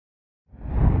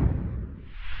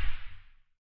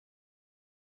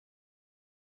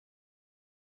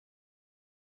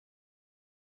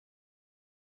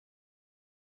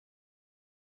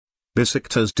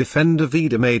Besiktas defender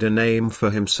Vida made a name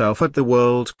for himself at the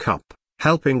World Cup,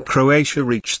 helping Croatia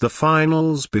reach the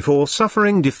finals before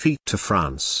suffering defeat to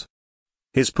France.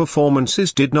 His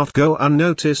performances did not go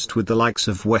unnoticed, with the likes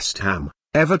of West Ham,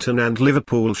 Everton and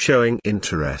Liverpool showing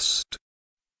interest.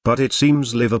 But it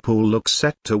seems Liverpool looks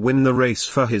set to win the race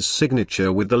for his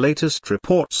signature, with the latest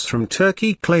reports from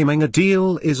Turkey claiming a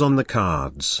deal is on the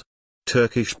cards.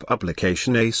 Turkish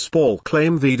publication A Spor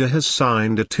claim Vida has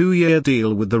signed a 2-year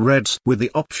deal with the Reds with the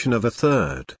option of a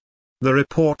third. The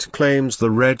report claims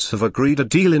the Reds have agreed a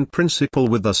deal in principle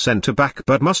with the centre-back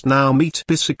but must now meet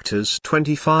Besiktas'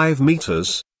 25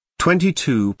 metres,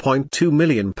 £22.2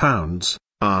 million,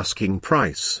 asking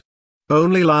price.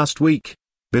 Only last week,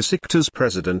 Besiktas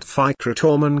president Fikret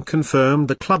Orman confirmed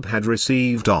the club had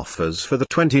received offers for the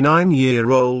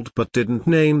 29-year-old but didn't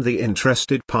name the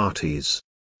interested parties.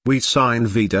 "We signed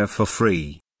Vida for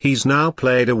free. He's now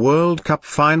played a World Cup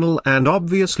final and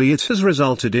obviously it has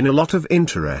resulted in a lot of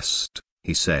interest,"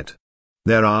 he said.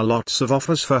 "There are lots of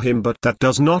offers for him, but that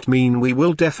does not mean we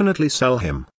will definitely sell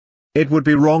him. It would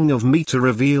be wrong of me to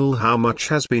reveal how much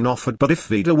has been offered, but if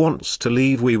Vida wants to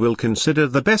leave we will consider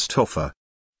the best offer."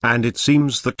 And it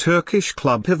seems the Turkish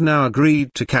club have now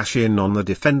agreed to cash in on the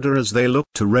defender as they look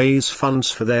to raise funds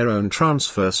for their own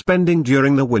transfer spending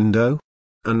during the window.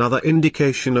 Another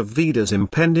indication of Vida's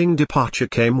impending departure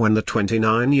came when the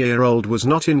 29-year-old was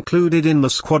not included in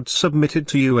the squad submitted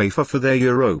to UEFA for their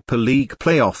Europa League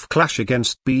playoff clash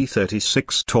against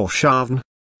B36 Torshavn.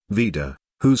 Vida,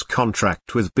 whose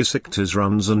contract with Besiktas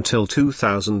runs until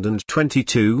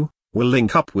 2022, will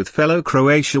link up with fellow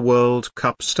Croatia World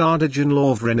Cup star Dejan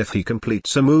Lovren if he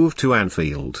completes a move to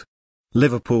Anfield.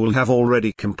 Liverpool have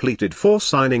already completed 4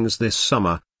 signings this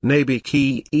summer: Naby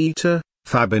Keita,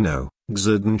 Fabinho,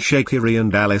 Xherdan Shaqiri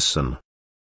and Alisson.